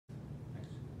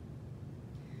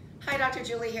Hi, Dr.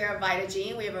 Julie here at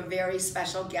Vitagene. We have a very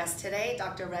special guest today,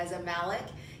 Dr. Reza Malek.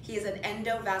 He is an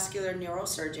endovascular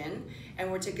neurosurgeon,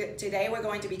 and today we're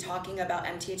going to be talking about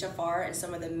MTHFR and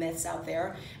some of the myths out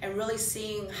there, and really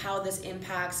seeing how this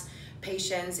impacts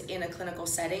patients in a clinical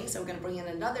setting. So we're going to bring in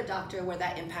another doctor where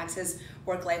that impacts his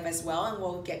work life as well, and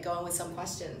we'll get going with some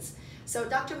questions. So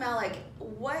Dr. Malek,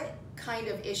 what kind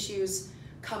of issues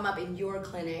come up in your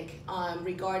clinic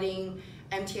regarding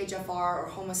MTHFR or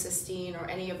homocysteine or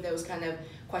any of those kind of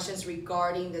questions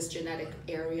regarding this genetic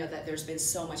area that there's been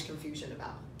so much confusion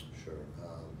about? Sure.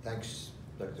 Thanks,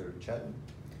 Dr. Chen.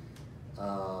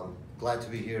 Glad to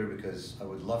be here because I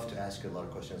would love to ask you a lot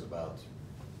of questions about,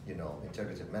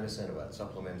 integrative medicine, about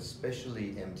supplements,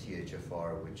 especially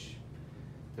MTHFR, which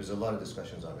there's a lot of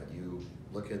discussions on it. You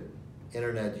look at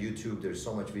internet, YouTube, there's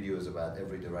so much videos about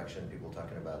every direction, people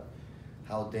talking about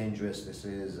how dangerous this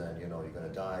is, and you're going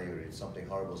to die, or something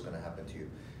horrible is going to happen to you.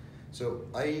 So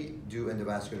I do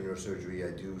endovascular neurosurgery.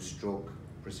 I do stroke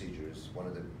procedures, one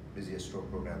of the busiest stroke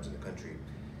programs in the country.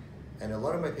 And a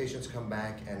lot of my patients come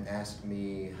back and ask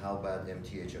me, how about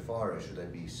MTHFR, or should I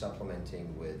be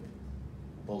supplementing with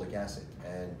folic acid?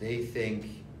 And they think,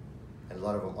 and a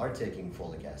lot of them are taking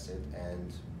folic acid,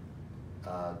 and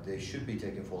they should be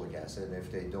taking folic acid, and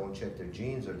if they don't check their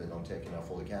genes or they don't take enough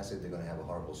folic acid, they're going to have a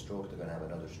horrible stroke, they're going to have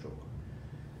another stroke.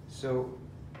 So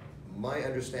my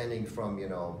understanding from,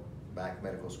 back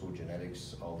medical school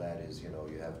genetics, all that is, you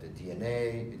have the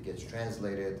DNA, it gets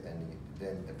translated, and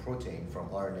then a protein from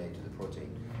RNA to the protein.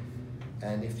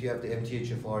 And if you have the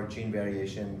MTHFR gene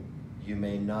variation, you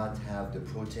may not have the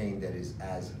protein that is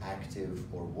as active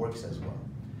or works as well.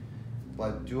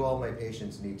 But do all my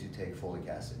patients need to take folic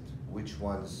acid? Which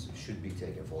ones should be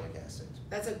taking folic acid?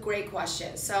 That's a great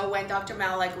question. So when Dr.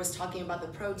 Malek was talking about the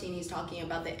protein, he's talking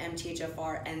about the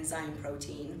MTHFR enzyme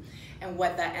protein. And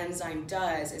what that enzyme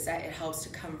does is that it helps to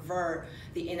convert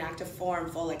the inactive form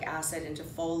folic acid into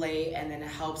folate, and then it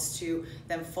helps to,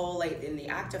 then folate in the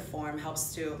active form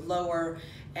helps to lower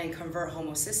and convert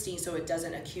homocysteine so it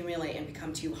doesn't accumulate and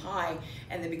become too high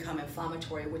and then become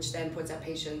inflammatory, which then puts our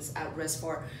patients at risk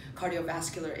for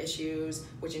cardiovascular issues,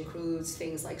 which includes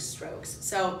things like strokes.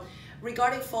 So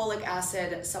regarding folic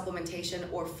acid supplementation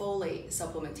or folate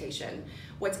supplementation,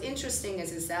 what's interesting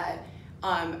is that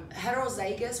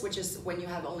heterozygous, which is when you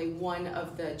have only one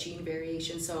of the gene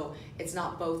variations, so it's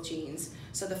not both genes,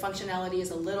 so the functionality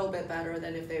is a little bit better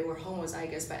than if they were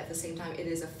homozygous, but at the same time it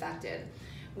is affected.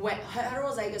 When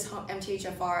heterozygous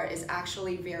MTHFR is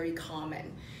actually very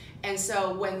common, and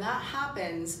so when that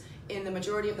happens in the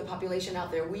majority of the population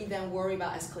out there, we then worry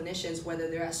about as clinicians whether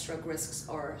they're at stroke risks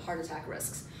or heart attack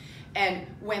risks. And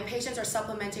when patients are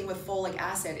supplementing with folic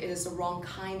acid, it is the wrong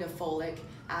kind of folic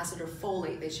acid or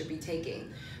folate they should be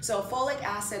taking. So folic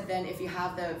acid, then if you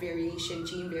have the variation,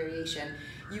 gene variation,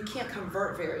 you can't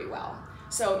convert very well.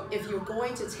 So if you're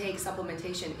going to take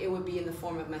supplementation, it would be in the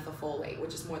form of methylfolate,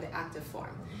 which is more the active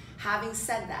form. Having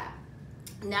said that,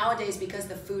 nowadays, because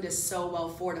the food is so well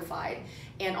fortified,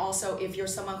 and also if you're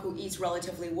someone who eats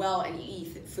relatively well and you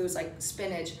eat foods like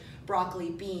spinach,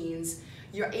 broccoli, beans,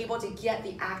 you're able to get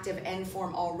the active end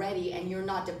form already, and you're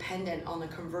not dependent on the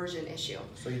conversion issue.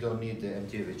 So you don't need the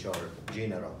MTHFR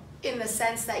gene at all? In the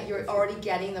sense that you're already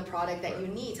getting the product that you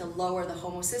need to lower the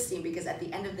homocysteine, because at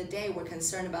the end of the day, we're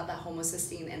concerned about that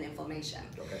homocysteine and inflammation.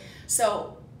 Okay.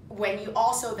 So when you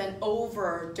also then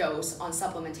overdose on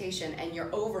supplementation and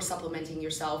you're over supplementing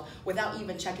yourself without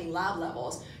even checking lab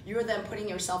levels, you're then putting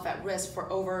yourself at risk for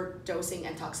overdosing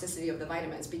and toxicity of the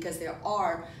vitamins, because there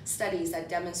are studies that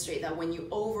demonstrate that when you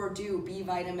overdo B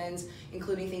vitamins,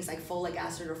 including things like folic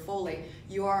acid or folate,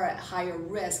 you are at higher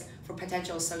risk for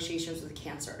potential associations with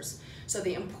cancers. So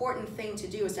the important thing to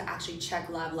do is to actually check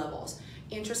lab levels.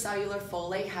 Intracellular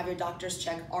folate, have your doctors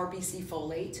check RBC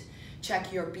folate,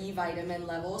 check your B vitamin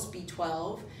levels,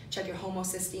 B12, check your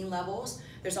homocysteine levels.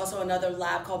 There's also another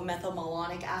lab called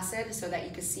methylmalonic acid, so that you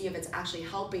can see if it's actually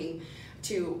helping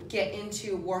to get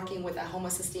into working with that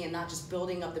homocysteine and not just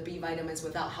building up the B vitamins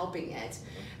without helping it.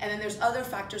 And then there's other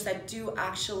factors that do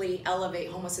actually elevate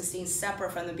homocysteine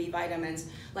separate from the B vitamins,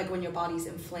 like when your body's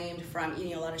inflamed from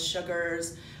eating a lot of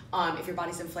sugars, if your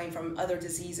body's inflamed from other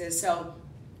diseases. So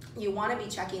you want to be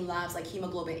checking labs like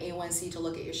hemoglobin A1C to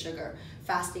look at your sugar,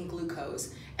 fasting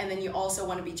glucose, and then you also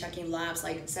want to be checking labs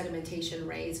like sedimentation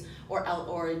rates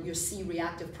or your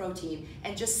C-reactive protein,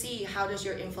 and just see how does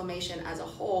your inflammation as a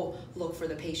whole look for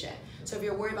the patient. So if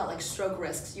you're worried about like stroke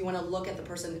risks, you want to look at the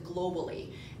person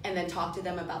globally and then talk to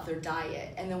them about their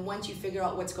diet. And then once you figure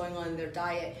out what's going on in their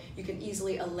diet, you can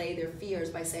easily allay their fears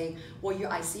by saying, well,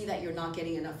 I see that you're not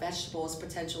getting enough vegetables,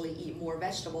 potentially eat more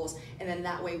vegetables, and then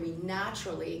that way we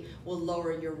naturally actually will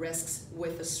lower your risks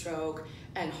with a stroke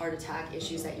and heart attack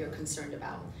issues that you're concerned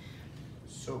about.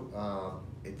 So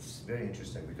it's very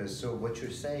interesting because so what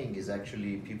you're saying is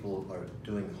actually people are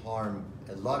doing harm,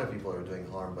 a lot of people are doing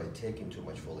harm by taking too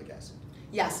much folic acid.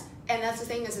 Yes, and that's the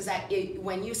thing is that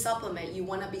when you supplement, you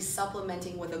want to be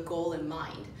supplementing with a goal in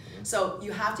mind. So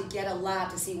you have to get a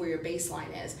lab to see where your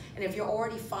baseline is. And if you're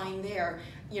already fine there,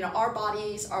 you know, our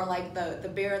bodies are like the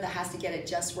bear that has to get it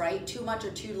just right. Too much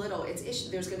or too little,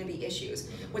 there's going to be issues.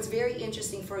 What's very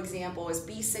interesting, for example, is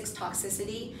B6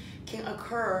 toxicity can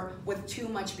occur with too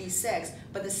much B6,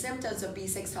 but the symptoms of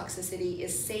B6 toxicity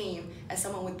is same as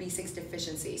someone with B6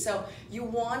 deficiency. So you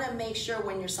want to make sure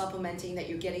when you're supplementing that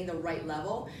you're getting the right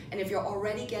level. And if you're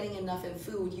already getting enough in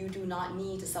food, you do not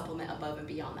need to supplement above and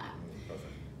beyond that.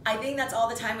 I think that's all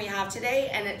the time we have today,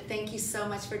 and thank you so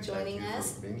much for joining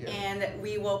us. And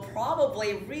we will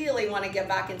probably really want to get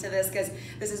back into this because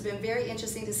this has been very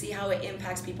interesting to see how it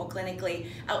impacts people clinically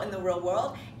out in the real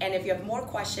world. And if you have more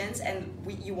questions and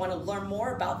you want to learn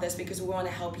more about this because we want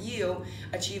to help you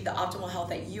achieve the optimal health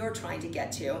that you're trying to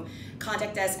get to,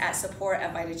 contact us at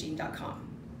support@vitagene.com.